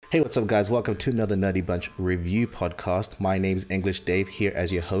Hey, what's up, guys? Welcome to another Nerdy Bunch review podcast. My name's English Dave, here as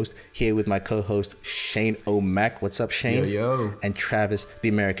your host, here with my co-host Shane O'Mac. What's up, Shane? Yo. And Travis, the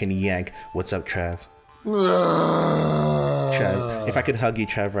American Yank. What's up, Trav? Trav, if I could hug you,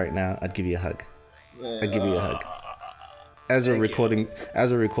 Trav, right now, I'd give you a hug. I'd give you a hug. As we're recording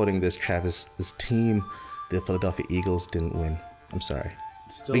this, Travis, this team, the Philadelphia Eagles, didn't win. I'm sorry.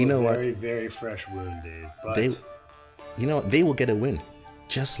 Still a very, very fresh wound, Dave. But they will get a win.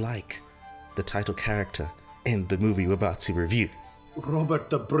 Just like the title character in the movie we're about to review. Robert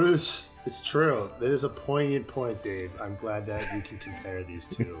the Bruce. It's true. That is a poignant point, Dave. I'm glad that we can compare these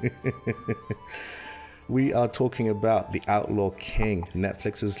two. We are talking about The Outlaw King,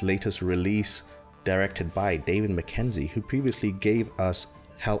 Netflix's latest release, directed by David Mackenzie, who previously gave us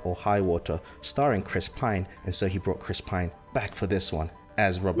Hell or High Water, starring Chris Pine, and so he brought Chris Pine back for this one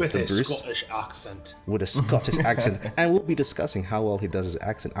as Robert the Bruce. With a Scottish accent. With a Scottish accent. And we'll be discussing how well he does his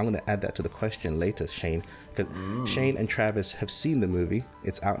accent. I'm going to add that to the question later, Shane. Because Shane and Travis have seen the movie.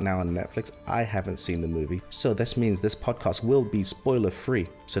 It's out now on Netflix. I haven't seen the movie. So this means this podcast will be spoiler free.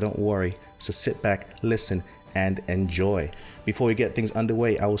 So don't worry. So sit back, listen, and enjoy. Before we get things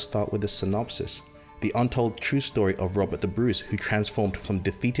underway, I will start with the synopsis. The untold true story of Robert the Bruce, who transformed from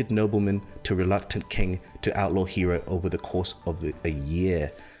defeated nobleman to reluctant king to outlaw hero over the course of a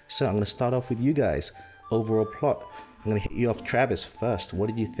year. So I'm going to start off with you guys. Overall plot. I'm going to hit you off, Travis, first. What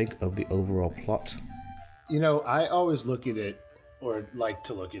did you think of the overall plot? You know, I always look at it, or like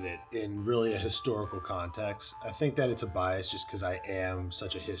to look at it, in really a historical context. I think that it's a bias just because I am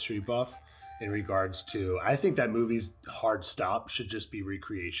such a history buff. In regards to, I think that movie's hard stop should just be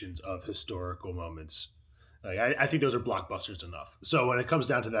recreations of historical moments. Like, I think those are blockbusters enough. So when it comes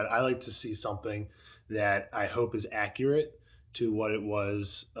down to that, I like to see something that I hope is accurate to what it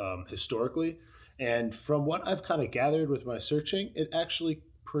was historically. And from what I've kind of gathered with my searching, it actually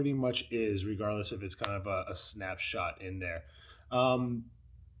pretty much is, regardless if it's kind of a snapshot in there.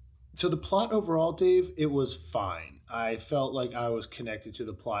 So the plot overall, Dave, it was fine. I felt like I was connected to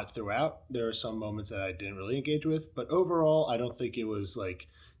the plot throughout. There are some moments that I didn't really engage with, but overall, I don't think it was like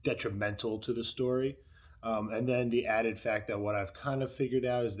detrimental to the story. And then the added fact that what I've kind of figured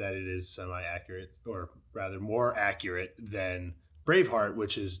out is that it is semi-accurate, or rather more accurate than Braveheart,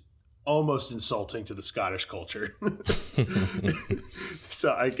 which is almost insulting to the Scottish culture.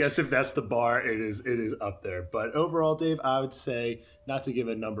 So I guess if that's the bar, it is up there. But overall, Dave, I would say, not to give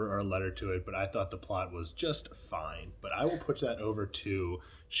a number or a letter to it, but I thought the plot was just fine. But I will push that over to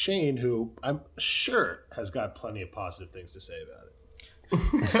Shane, who I'm sure has got plenty of positive things to say about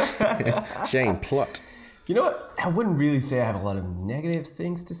it. Shane, plot. You know what? I wouldn't really say I have a lot of negative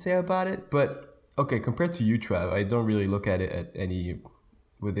things to say about it, but okay, compared to you, Trav, I don't really look at it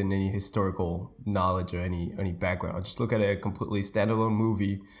within any historical knowledge or any background. I just look at it as a completely standalone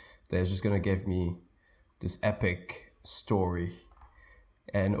movie that's just gonna give me this epic story.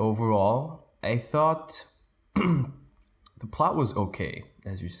 And overall, I thought the plot was okay,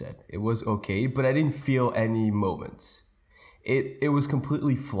 as you said. It was okay, but I didn't feel any moments. It was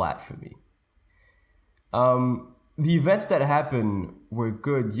completely flat for me. The events that happened were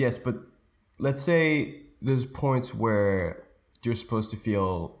good, yes, but let's say there's points where you're supposed to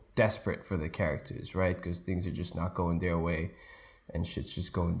feel desperate for the characters, right? Because things are just not going their way and shit's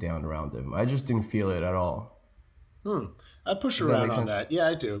just going down around them. I just didn't feel it at all. I push around on that. Yeah,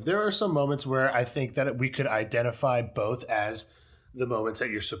 I do. There are some moments where I think that we could identify both as the moments that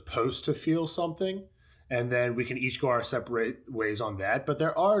you're supposed to feel something, and then we can each go our separate ways on that. But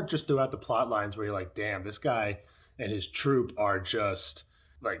there are just throughout the plot lines where you're like, damn, this guy and his troop are just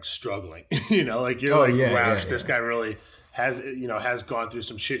like struggling. Like you're this guy really has gone through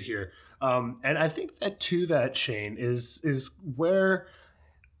some shit here. And I think that to that, Shane, is where,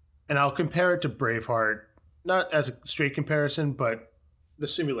 and I'll compare it to Braveheart, not as a straight comparison, but the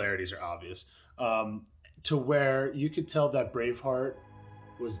similarities are obvious, to where you could tell that Braveheart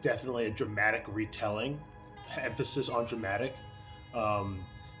was definitely a dramatic retelling, emphasis on dramatic.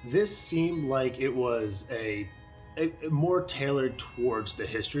 This seemed like it was a more tailored towards the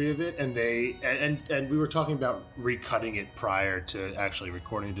history of it, and we were talking about recutting it prior to actually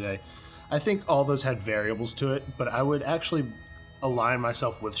recording today. I think all those had variables to it, but I would actually align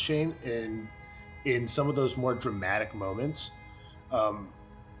myself with Shane in some of those more dramatic moments,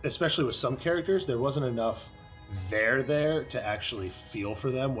 especially with some characters. There wasn't enough there to actually feel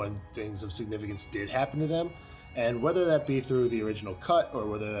for them when things of significance did happen to them. And whether that be through the original cut or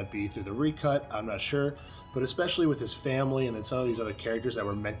whether that be through the recut, I'm not sure. But especially with his family and then some of these other characters that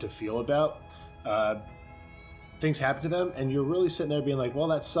we're meant to feel about, things happen to them, and you're really sitting there being like, well,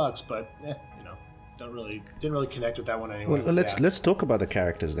 that sucks, but Didn't really connect with that one anyway. Well, let's talk about the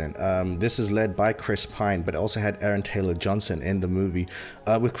characters then. This is led by Chris Pine, but also had Aaron Taylor Johnson in the movie.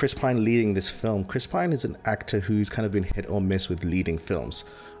 With Chris Pine leading this film, Chris Pine is an actor who's kind of been hit or miss with leading films.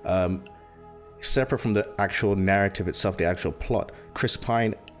 Separate from the actual narrative itself, the actual plot, Chris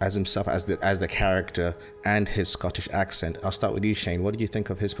Pine as himself, as the character, and his Scottish accent. I'll start with you, Shane. What did you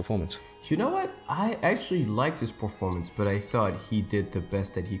think of his performance? You know what? I actually liked his performance, but I thought he did the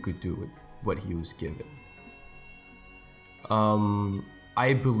best that he could do with what he was given.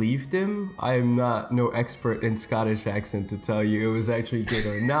 I believed him. I am no expert in Scottish accent to tell you it was actually good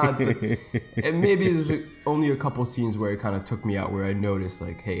or not. But and maybe there's only a couple scenes where it kind of took me out, where I noticed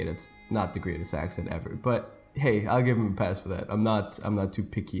like, hey, that's not the greatest accent ever. But hey, I'll give him a pass for that. I'm not too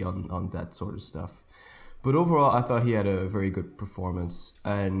picky on that sort of stuff. But overall, I thought he had a very good performance.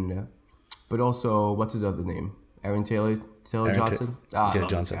 But also, what's his other name? Aaron Taylor Johnson? I love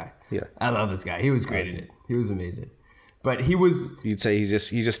Johnson. This guy. Yeah. I love this guy. He was great in it. He was amazing. But he was... You'd say he's a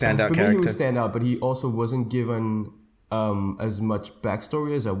standout for character? For me, he was standout, but he also wasn't given as much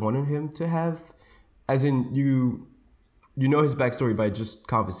backstory as I wanted him to have. As in, you know his backstory by just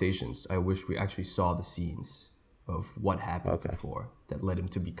conversations. I wish we actually saw the scenes of what happened before that led him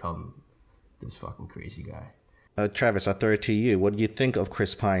to become this fucking crazy guy. Travis, I'll throw it to you. What do you think of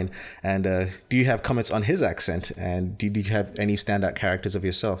Chris Pine? And do you have comments on his accent? And do you have any standout characters of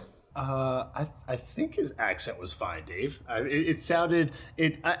yourself? I think his accent was fine, Dave. It sounded...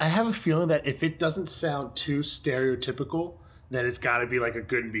 I have a feeling that if it doesn't sound too stereotypical, then it's got to be like a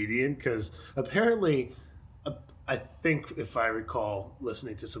good median. Because apparently, I think if I recall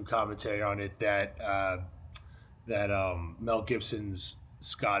listening to some commentary on it, that Mel Gibson's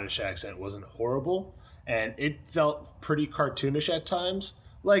Scottish accent wasn't horrible. And it felt pretty cartoonish at times.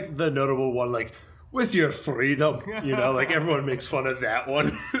 Like the notable one, like, with your freedom, like everyone makes fun of that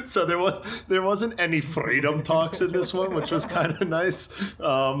one. So there wasn't any freedom talks in this one, which was kind of nice.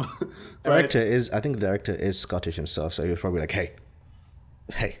 I think the director is Scottish himself, so he was probably like, hey,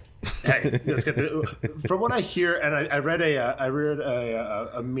 let's get from what I hear, and I read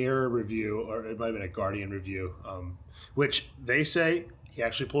a Mirror review, or it might have been a Guardian review, which they say he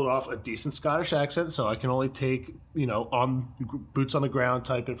actually pulled off a decent Scottish accent, so I can only take, on boots on the ground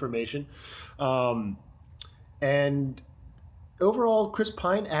type information. And overall, Chris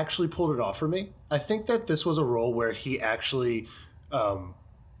Pine actually pulled it off for me. I think that this was a role where he actually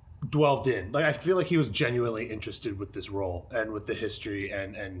dwelled in. Like, I feel like he was genuinely interested with this role and with the history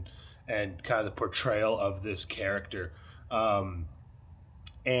and kind of the portrayal of this character. And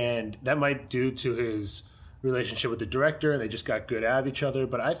that might due to his relationship with the director, and they just got good at each other.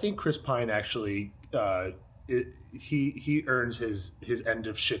 But I think Chris Pine actually he earns his end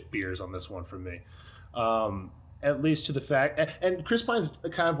of shift beers on this one from me. At least to the fact, and Chris Pine's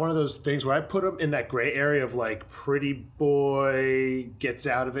kind of one of those things where I put him in that gray area of like pretty boy gets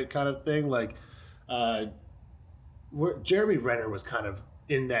out of it kind of thing. Like where Jeremy Renner was kind of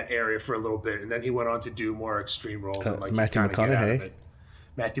in that area for a little bit, and then he went on to do more extreme roles and like Matthew McConaughey.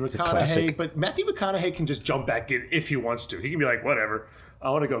 Matthew McConaughey, but Matthew McConaughey can just jump back in if he wants to. He can be like, whatever, I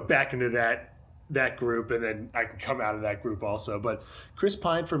want to go back into that group, and then I can come out of that group also. But Chris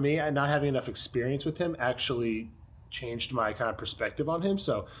Pine, for me, and not having enough experience with him, actually changed my kind of perspective on him.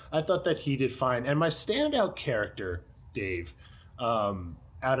 So I thought that he did fine. And my standout character, Dave, out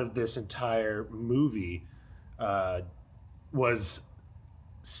of this entire movie was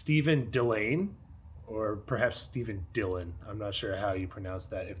Stephen Dillane, or perhaps Stephen Dillon. I'm not sure how you pronounce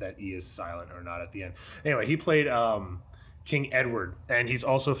that, if that E is silent or not at the end. Anyway, he played King Edward, and he's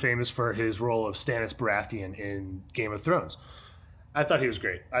also famous for his role of Stannis Baratheon in Game of Thrones. I thought he was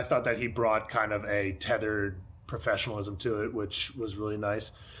great. I thought that he brought kind of a tethered professionalism to it, which was really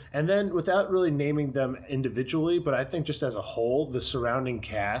nice. And then, without really naming them individually, but I think just as a whole, the surrounding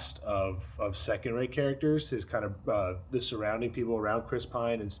cast of second-rate characters, his kind of the surrounding people around Chris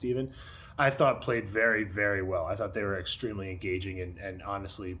Pine and Stephen, I thought played very, very well. I thought they were extremely engaging and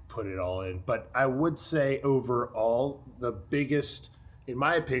honestly put it all in. But I would say overall, the biggest, in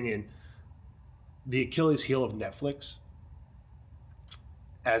my opinion, the Achilles heel of Netflix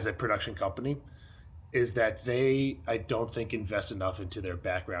as a production company is that they, I don't think, invest enough into their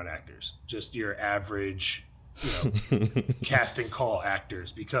background actors. Just your average, casting call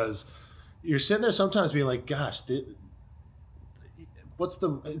actors. Because you're sitting there sometimes being like, gosh,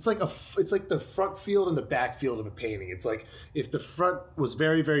 it's like the front field and the back field of a painting. It's like if the front was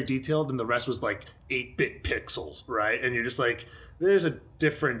very, very detailed and the rest was like 8-bit pixels, right? And you're just like, there's a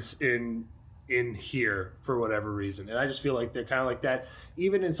difference in here for whatever reason. And I just feel like they're kind of like that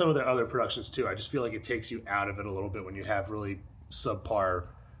even in some of their other productions too. I just feel like it takes you out of it a little bit when you have really subpar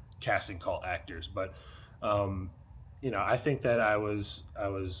casting call actors. But I think that I was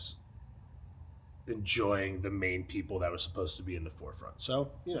enjoying the main people that were supposed to be in the forefront.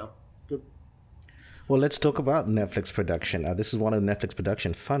 So good. Well, let's talk about Netflix production. This is one of the Netflix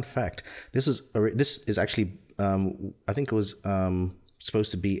production. Fun fact: this is actually I think it was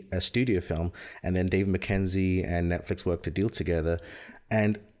supposed to be a studio film, and then Dave Mackenzie and Netflix worked a deal together.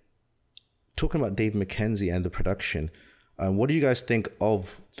 And talking about Dave Mackenzie and the production, what do you guys think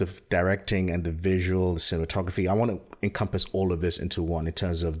of the directing and the visual, the cinematography? I want to encompass all of this into one in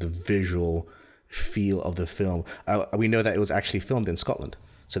terms of the visual feel of the film. We know that it was actually filmed in Scotland.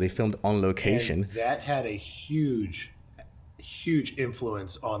 So they filmed on location. And that had a huge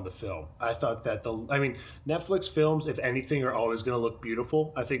influence on the film. I thought that Netflix films, if anything, are always going to look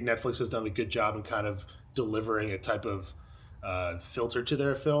beautiful. I think Netflix has done a good job in kind of delivering a type of filter to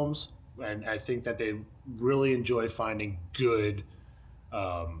their films. And I think that they really enjoy finding good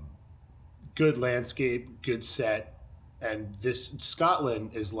landscape, good set. And this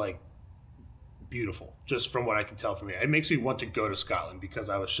Scotland is like beautiful, just from what I can tell from here. It makes me want to go to Scotland because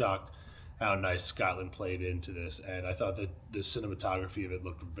I was shocked how nice Scotland played into this, and I thought that the cinematography of it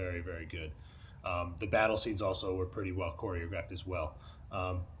looked very, very good. The battle scenes also were pretty well choreographed as well.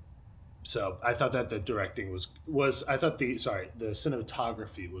 So I thought that the directing was the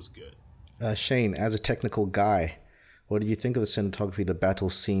cinematography was good. Shane, as a technical guy, what did you think of the cinematography, the battle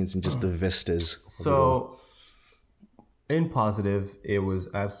scenes, and just the vistas? So, in positive, it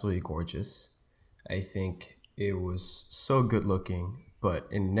was absolutely gorgeous. I think it was so good looking, but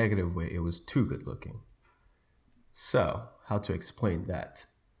in a negative way, it was too good looking. So, how to explain that?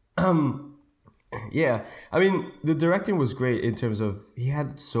 Yeah, I mean, the directing was great in terms of he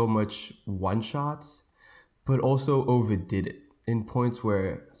had so much one shots, but also overdid it in points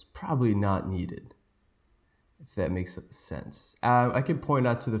where it's probably not needed, if that makes sense. I can point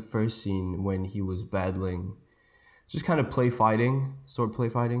out to the first scene when he was battling, just kind of sword play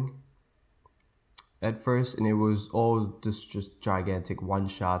fighting at first, and it was all just gigantic one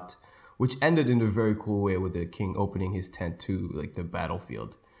shot, which ended in a very cool way with the king opening his tent to like the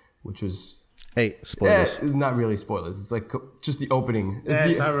battlefield, which was spoilers. Not really spoilers. It's like just the opening.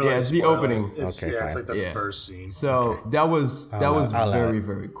 It's not really it's the opening. It's like the first scene. So that was very,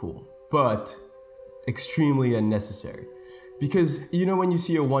 very cool, but extremely unnecessary, because when you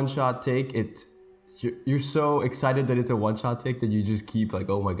see a one shot take, you're so excited that it's a one-shot take that you just keep like,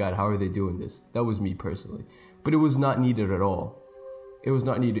 oh my God, how are they doing this? That was me personally. But it was not needed at all. It was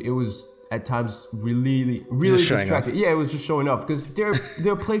not needed. It was at times really, really distracting. Yeah, it was just showing off because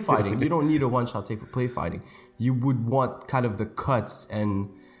they're play fighting. You don't need a one-shot take for play fighting. You would want kind of the cuts and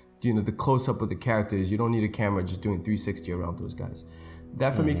the close-up of the characters. You don't need a camera just doing 360 around those guys.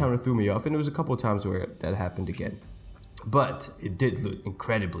 That for me kind of threw me off. And there was a couple of times where that happened again. But it did look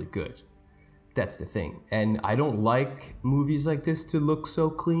incredibly good. That's the thing. And I don't like movies like this to look so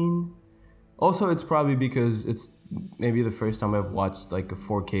clean. Also, it's probably because it's maybe the first time I've watched like a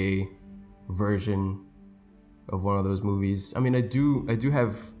 4K version of one of those movies. I mean, I do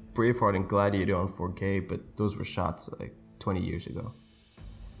have Braveheart and Gladiator on 4K, but those were shots like 20 years ago.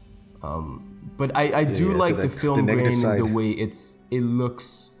 But I do like the film grain and the way it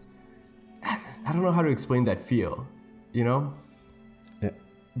looks. I don't know how to explain that feel, Yeah.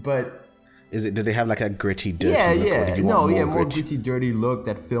 But did they have like a gritty, dirty look? Or did you want more gritty, dirty look,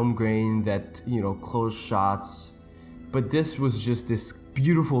 that film grain, that, close shots. But this was just this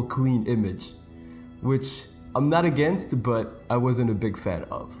beautiful, clean image, which I'm not against, but I wasn't a big fan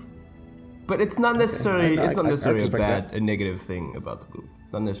of. But it's not necessarily, a negative thing about the movie.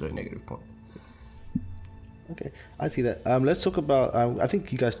 Not necessarily a negative point. Okay, I see that. Let's talk about, I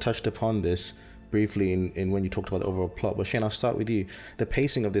think you guys touched upon this briefly in when you talked about the overall plot. But Shane, I'll start with you. The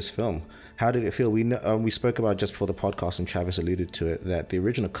pacing of this film. How did it feel? We spoke about just before the podcast, and Travis alluded to it, that the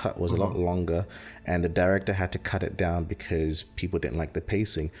original cut was a lot longer, and the director had to cut it down because people didn't like the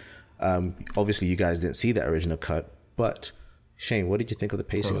pacing. Obviously, you guys didn't see that original cut, but Shane, what did you think of the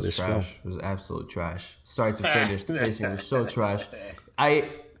pacing of this film? It was absolute trash. Start to finish, the pacing was so trash.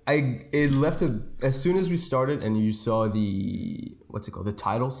 It left as soon as we started, and you saw the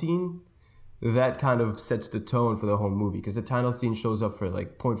title scene. That kind of sets the tone for the whole movie, because the title scene shows up for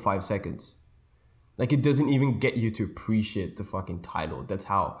like 0.5 seconds. Like, it doesn't even get you to appreciate the fucking title. That's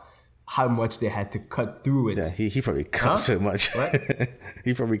how much they had to cut through it. Yeah, he probably cut so much. What?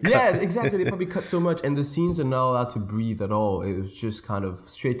 He probably cut. Yeah, exactly. They probably cut so much, and the scenes are not allowed to breathe at all. It was just kind of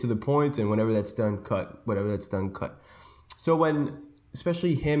straight to the point, and whenever that's done, cut. Whatever that's done, cut. So when,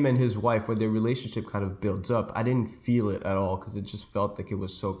 especially him and his wife, when their relationship kind of builds up, I didn't feel it at all, because it just felt like it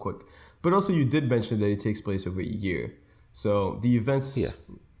was so quick. But also, you did mention that it takes place over a year. So the events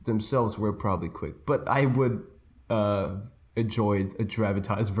themselves were probably quick, but I would enjoy a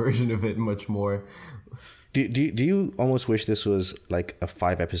dramatized version of it much more. Do you almost wish this was like a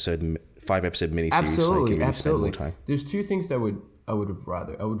 5-episode miniseries? Absolutely, so absolutely. There's two things that I would have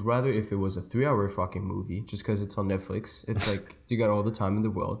rather. I would rather if it was a 3-hour fucking movie, just because it's on Netflix. It's like you got all the time in the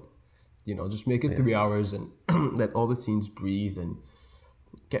world. Just make it 3 hours and let all the scenes breathe and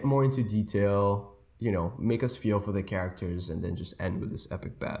get more into detail. Make us feel for the characters, and then just end with this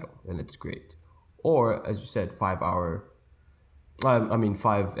epic battle, and it's great. Or, as you said, 5-episode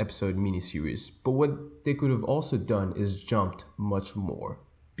miniseries. But what they could have also done is jumped much more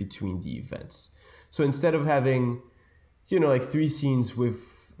between the events. So instead of having, like 3 scenes with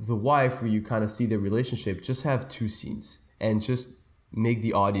the wife where you kind of see their relationship, just have 2 scenes and just make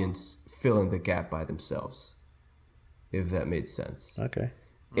the audience fill in the gap by themselves, if that made sense. Okay.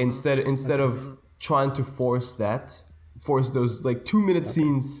 Instead of trying to force those like 2-minute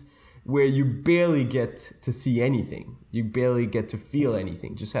scenes where you barely get to see anything, you barely get to feel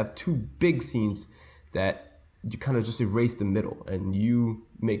anything. Just have 2 big scenes that you kind of just erase the middle and you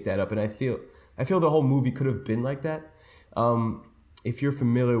make that up. And I feel the whole movie could have been like that. If you're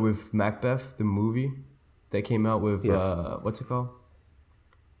familiar with Macbeth, the movie that came out with what's it called?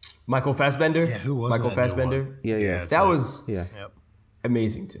 Michael Fassbender. Yeah, who was Michael that Fassbender? Yeah. That was Yep.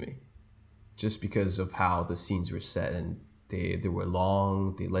 amazing to me, just because of how the scenes were set, and they were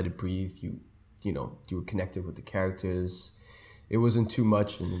long. They let it breathe. You were connected with the characters. It wasn't too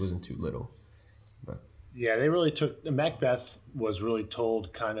much and it wasn't too little. But yeah, they really took Macbeth was really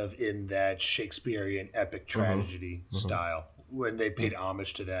told kind of in that Shakespearean epic tragedy style when they paid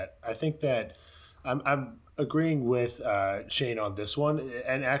homage to that. I think that I'm agreeing with Shane on this one,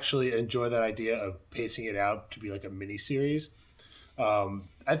 and actually enjoy that idea of pacing it out to be like a mini series.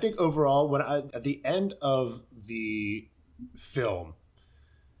 I think overall, at the end of the film,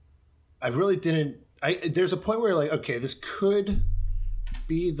 I really didn't. There's a point where you're like, okay, this could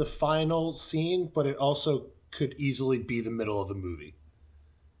be the final scene, but it also could easily be the middle of the movie.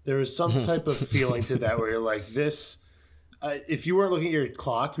 There is some type of feeling to that where you're like, this. If you weren't looking at your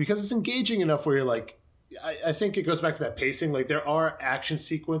clock, because it's engaging enough where you're like, I think it goes back to that pacing. Like there are action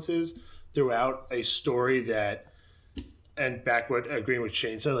sequences throughout a story that, and agreeing with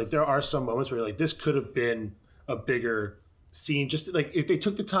Shane said, like there are some moments where you're like, this could have been a bigger scene. Just like if they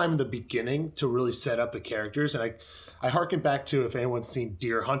took the time in the beginning to really set up the characters. And I harken back to, if anyone's seen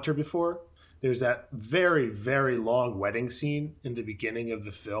Deer Hunter before, there's that very, very long wedding scene in the beginning of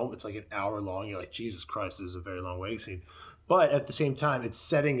the film. It's like an hour long. You're like, Jesus Christ, this is a very long wedding scene. But at the same time, it's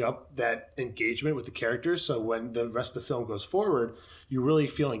setting up that engagement with the characters. So when the rest of the film goes forward, you really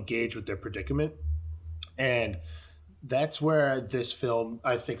feel engaged with their predicament. And that's where this film,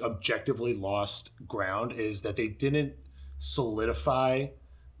 I think, objectively lost ground, is that they didn't solidify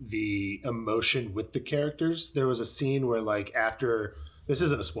the emotion with the characters. There was a scene where, like, after, this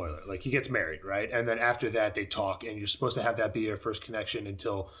isn't a spoiler, like he gets married, right? And then after that they talk, and you're supposed to have that be your first connection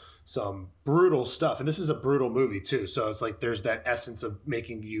until some brutal stuff. And this is a brutal movie too. So it's like there's that essence of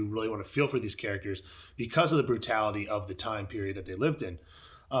making you really want to feel for these characters because of the brutality of the time period that they lived in.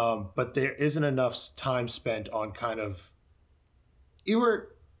 But there isn't enough time spent on kind of,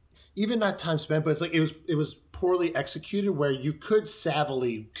 even not time spent, but it's like it was poorly executed, where you could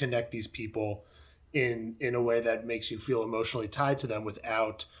savvily connect these people in a way that makes you feel emotionally tied to them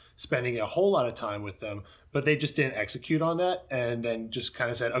without spending a whole lot of time with them. But they just didn't execute on that, and then just kind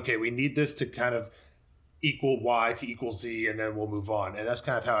of said, okay, we need this to kind of equal Y to equal Z, and then we'll move on. And that's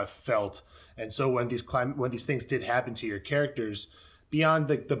kind of how I felt. And so when these things did happen to your characters, beyond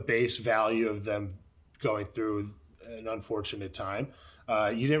the base value of them going through an unfortunate time,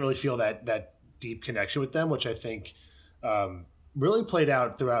 you didn't really feel that deep connection with them, which I think really played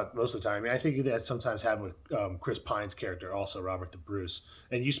out throughout most of the time. I mean, I think that sometimes happened with Chris Pine's character, also Robert the Bruce,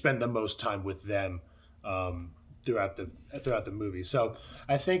 and you spend the most time with them throughout the movie. So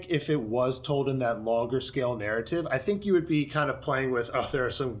I think if it was told in that longer scale narrative, I think you would be kind of playing with, there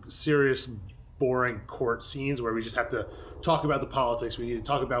are some serious boring court scenes where we just have to talk about the politics. We need to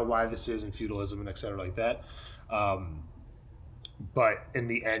talk about why this is and feudalism and et cetera like that. But in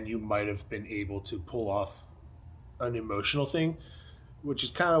the end, you might have been able to pull off an emotional thing, which is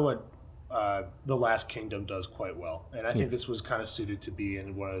kind of what The Last Kingdom does quite well. And I think this was kind of suited to be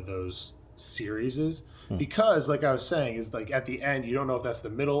in one of those series, because like I was saying, is like at the end, you don't know if that's the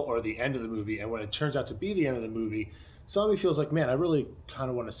middle or the end of the movie. And when it turns out to be the end of the movie, somebody feels like, man, I really kind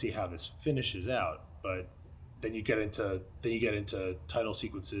of want to see how this finishes out. But then you get into title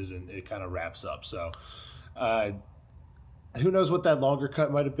sequences and it kind of wraps up. So who knows what that longer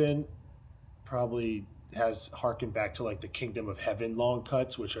cut might have been. Probably has harkened back to like the Kingdom of Heaven long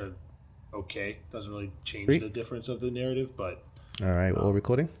cuts, which are okay. Doesn't really change the difference of the narrative, but all right, well,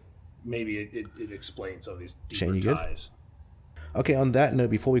 recording. Maybe it explains some of these deeper Shane, you ties. Good? Okay, on that note,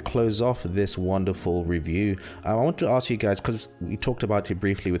 before we close off this wonderful review, I want to ask you guys, because we talked about it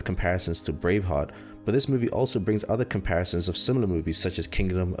briefly with comparisons to Braveheart, but this movie also brings other comparisons of similar movies such as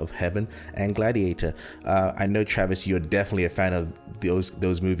Kingdom of Heaven and Gladiator. I know, Travis, you're definitely a fan of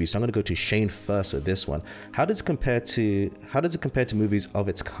those movies, so I'm going to go to Shane first with this one. How does it compare to movies of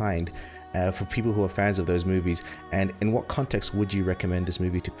its kind for people who are fans of those movies, and in what context would you recommend this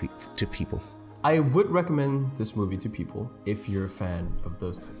movie to people? I would recommend this movie to people if you're a fan of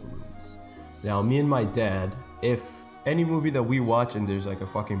those type of movies. Now, me and my dad, if any movie that we watch and there's like a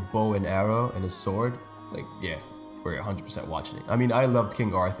fucking bow and arrow and a sword, like, yeah, we're 100% watching it. I mean, I loved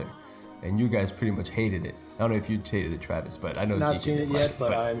King Arthur, and you guys pretty much hated it. I don't know if you hated it, Travis, but I know not seen it yet,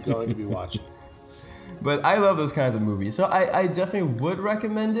 but I'm going to be watching. But I love those kinds of movies, so I definitely would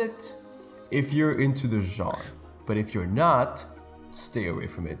recommend it if you're into the genre. But if you're not, stay away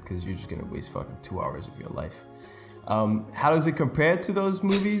from it, because you're just gonna waste fucking 2 hours of your life. How does it compare to those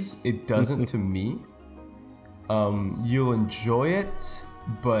movies? It doesn't to me. You'll enjoy it,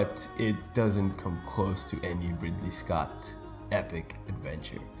 but it doesn't come close to any Ridley Scott epic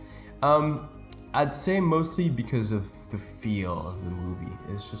adventure. I'd say mostly because of the feel of the movie.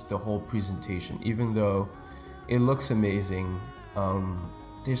 It's just the whole presentation. Even though it looks amazing,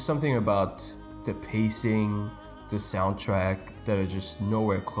 there's something about the pacing, the soundtrack that are just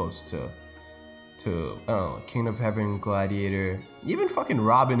nowhere close to I don't know, Kingdom of Heaven, Gladiator, even fucking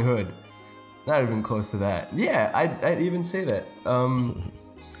Robin Hood. Not even close to that. Yeah, I'd even say that. But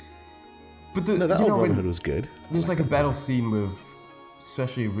that Robin Hood was good. There's like a battle scene with,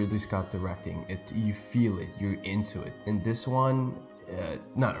 especially Ridley Scott directing it. You feel it. You're into it. And this one,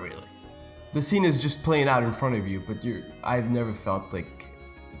 not really. The scene is just playing out in front of you, but I've never felt like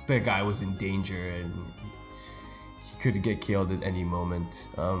the guy was in danger and he could get killed at any moment.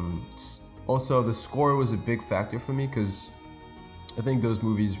 Also, the score was a big factor for me because I think those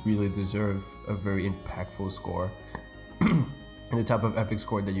movies really deserve a very impactful score. And the type of epic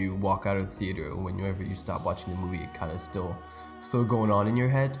score that you walk out of the theater whenever you stop watching the movie, it kind of still going on in your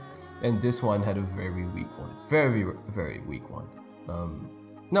head. And this one had a very weak one. Very, very weak one.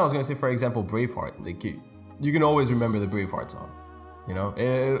 No, I was going to say, for example, Braveheart. Like you can always remember the Braveheart song. You know,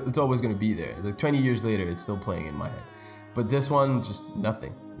 it's always going to be there. Like 20 years later, it's still playing in my head. But this one, just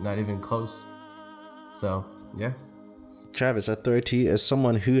nothing. Not even close. So, yeah. Travis, I throw it to you as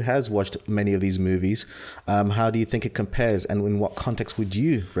someone who has watched many of these movies. How do you think it compares, and in what context would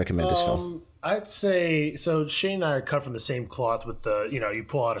you recommend this film? I'd say, so Shane and I are cut from the same cloth with the, you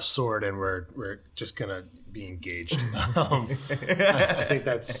pull out a sword and we're just going to be engaged. I think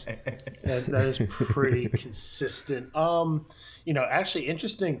that is pretty consistent. Actually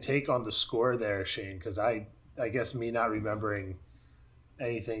interesting take on the score there, Shane, because I guess me not remembering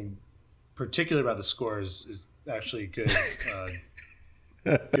anything particular about the score is actually good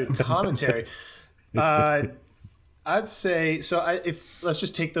good commentary. I'd say so. If let's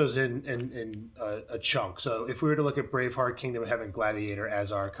just take those in a chunk. So if we were to look at Braveheart, Kingdom of Heaven, Gladiator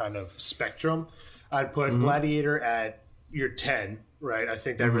as our kind of spectrum, I'd put Gladiator at your 10, right? I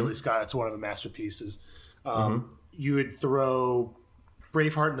think that Ridley Scott, it's one of the masterpieces. You would throw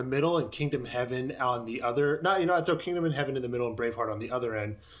Braveheart in the middle and Kingdom of Heaven on the other. No, I'd throw Kingdom of Heaven in the middle and Braveheart on the other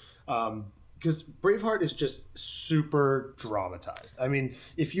end. Because Braveheart is just super dramatized. I mean,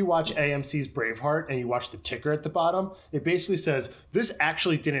 if you watch AMC's Braveheart and you watch the ticker at the bottom, it basically says, this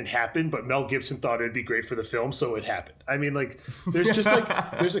actually didn't happen, but Mel Gibson thought it'd be great for the film, so it happened. I mean, like, there's just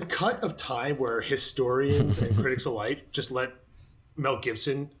there's a cut of time where historians and critics alike just let Mel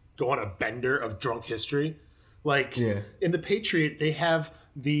Gibson go on a bender of drunk history. Like, in The Patriot, they have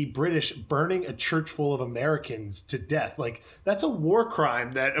the British burning a church full of Americans to death. Like, that's a war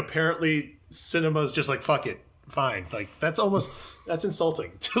crime that apparently cinema's just like, fuck it, fine. Like, that's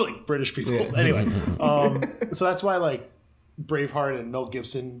insulting to like British people. Anyway, so that's why like Braveheart and Mel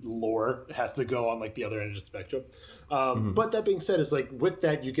Gibson lore has to go on like the other end of the spectrum. But that being said, is like with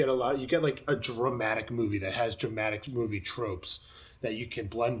that you get like a dramatic movie that has dramatic movie tropes that you can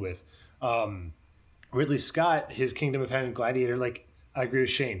blend with. Ridley Scott, his Kingdom of Heaven, Gladiator, like, I agree with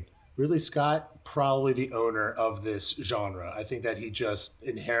Shane. Ridley Scott, probably the owner of this genre. I think that he just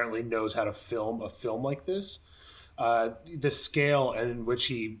inherently knows how to film a film like this. The scale in which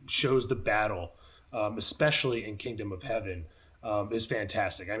he shows the battle, especially in Kingdom of Heaven, is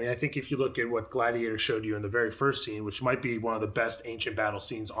fantastic. I mean, I think if you look at what Gladiator showed you in the very first scene, which might be one of the best ancient battle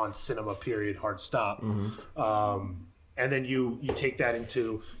scenes on cinema, period, hard stop, And then you take that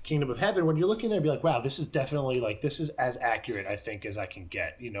into Kingdom of Heaven when you're looking there and be like, wow, this is definitely like, this is as accurate, I think, as I can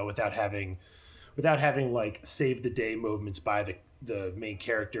get, you know, without having like save the day movements by the main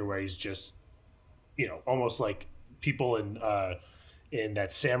character where he's just, you know, almost like people in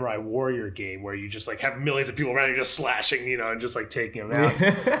that Samurai Warrior game where you just like have millions of people around you just slashing, you know, and just like taking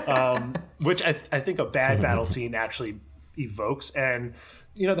them out, which I think a bad battle scene actually evokes. And,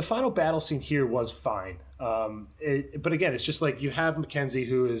 you know, the final battle scene here was fine. But again, it's just like you have Mackenzie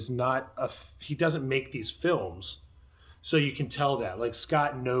who is not he doesn't make these films. So you can tell that like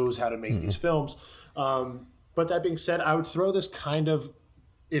Scott knows how to make these films. But that being said, I would throw this kind of,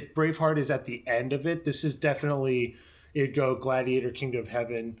 if Braveheart is at the end of it, this is definitely, it'd go Gladiator, Kingdom of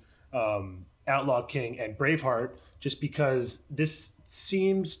Heaven, Outlaw King, and Braveheart, just because this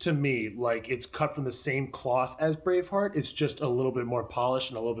seems to me like it's cut from the same cloth as Braveheart. It's just a little bit more polished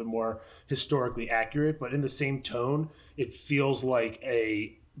and a little bit more historically accurate, but in the same tone, it feels like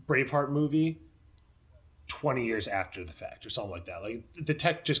a Braveheart movie 20 years after the fact or something like that. Like the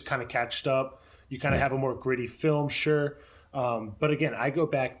tech just kind of catched up. You kind of have a more gritty film, sure. But again, I go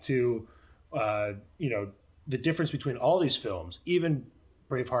back to, you know, the difference between all these films, even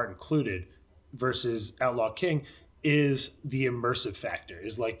Braveheart included, versus Outlaw King, is the immersive factor.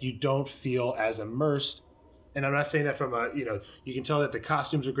 Is like you don't feel as immersed. And I'm not saying that from a, you know, you can tell that the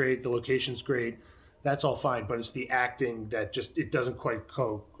costumes are great, the location's great, that's all fine, but it's the acting that just, it doesn't quite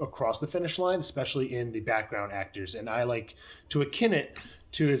go across the finish line, especially in the background actors. And I like to akin it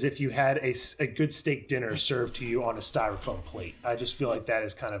to as if you had a good steak dinner served to you on a styrofoam plate. I just feel like that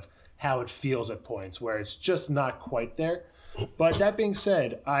is kind of how it feels at points, where it's just not quite there. But that being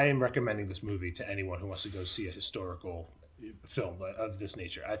said, I am recommending this movie to anyone who wants to go see a historical film of this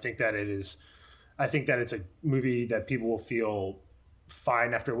nature. I think that it's a movie that people will feel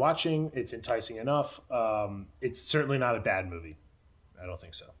fine after watching. It's enticing enough. It's certainly not a bad movie. I don't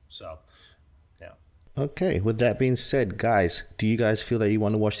think so. So, yeah. Okay, with that being said, guys, do you guys feel that you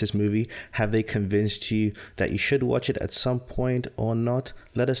want to watch this movie? Have they convinced you that you should watch it at some point or not?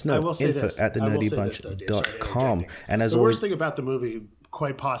 Let us know. info@thenerdybunch.com. And as the always, worst thing about the movie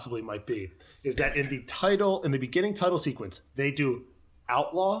quite possibly might be is that in the beginning title sequence, they do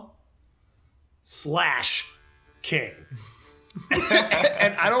Outlaw / King.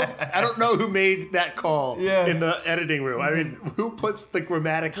 And I don't know who made that call in the editing room. I mean, who puts the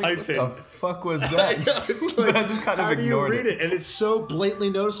grammatic hyphen? What the fuck was that? It's like, I just kind of how do you ignored read it? And it's so blatantly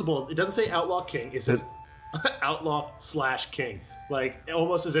noticeable. It doesn't say Outlaw King. It says Outlaw / King. Like,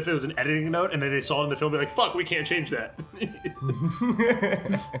 almost as if it was an editing note, and then they saw it in the film and be like, fuck, we can't change that.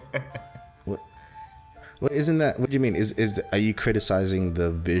 What isn't that? What do you mean? Are you criticizing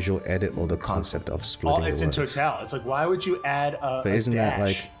the visual edit or the concept of splitting? It's in total. It's like, why would you add a? But isn't dash? that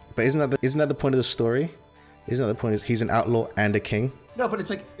like? But isn't that the point of the story? Isn't that the point? He's an outlaw and a king. No, but it's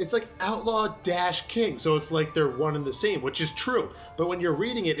like Outlaw - King, so it's like they're one and the same, which is true. But when you're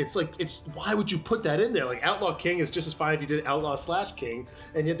reading it, it's like why would you put that in there? Like Outlaw King is just as fine if you did Outlaw / King,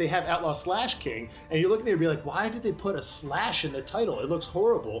 and yet they have Outlaw / King, and you're looking at it and be like, why did they put a slash in the title? It looks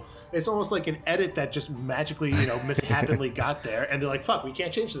horrible. It's almost like an edit that just magically, you know, mishapenly got there, and they're like, fuck, we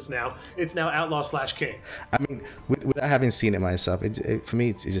can't change this now. It's now Outlaw / King. I mean, without having seen it myself, for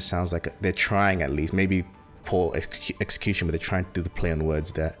me, it just sounds like they're trying at least, maybe poor execution, but they're trying to do the play on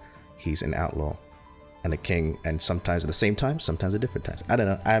words that he's an outlaw and a king, and sometimes at the same time, sometimes at different times. I don't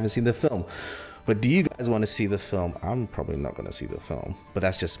know. I haven't seen the film. But do you guys want to see the film? I'm probably not going to see the film, but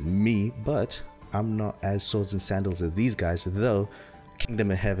that's just me. But I'm not as swords and sandals as these guys, though.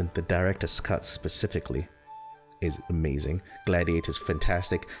 Kingdom of Heaven, the director's cut specifically, is amazing. Gladiator's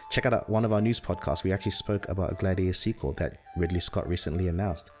fantastic. Check out one of our news podcasts. We actually spoke about a Gladiator sequel that Ridley Scott recently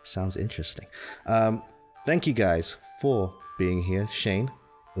announced. Sounds interesting. Thank you guys for being here. Shane,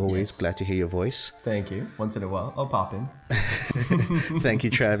 always glad to hear your voice. Thank you. Once in a while, I'll pop in. Thank you,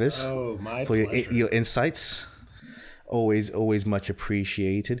 Travis, my for pleasure. your insights. Always much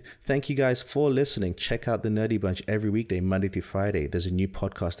appreciated. Thank you guys for listening. Check out the Nerdy Bunch every weekday, Monday to Friday. There's a new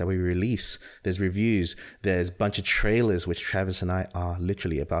podcast that we release. There's reviews. There's a bunch of trailers, which Travis and I are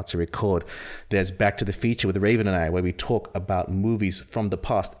literally about to record. There's Back to the Feature with Raven and I, where we talk about movies from the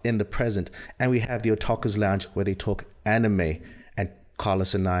past in the present. And we have the Otaku's Lounge, where they talk anime. And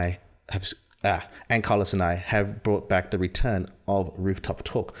Carlos and I have brought back the return of Rooftop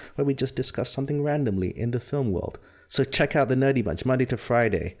Talk, where we just discuss something randomly in the film world. So check out the Nerdy Bunch Monday to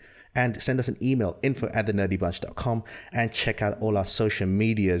Friday, and send us an email, info@thenerdybunch.com, and check out all our social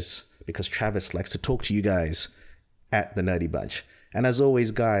medias, because Travis likes to talk to you guys at the Nerdy Bunch. And as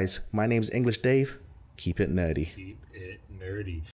always, guys, my name's English Dave. Keep it nerdy. Keep it nerdy.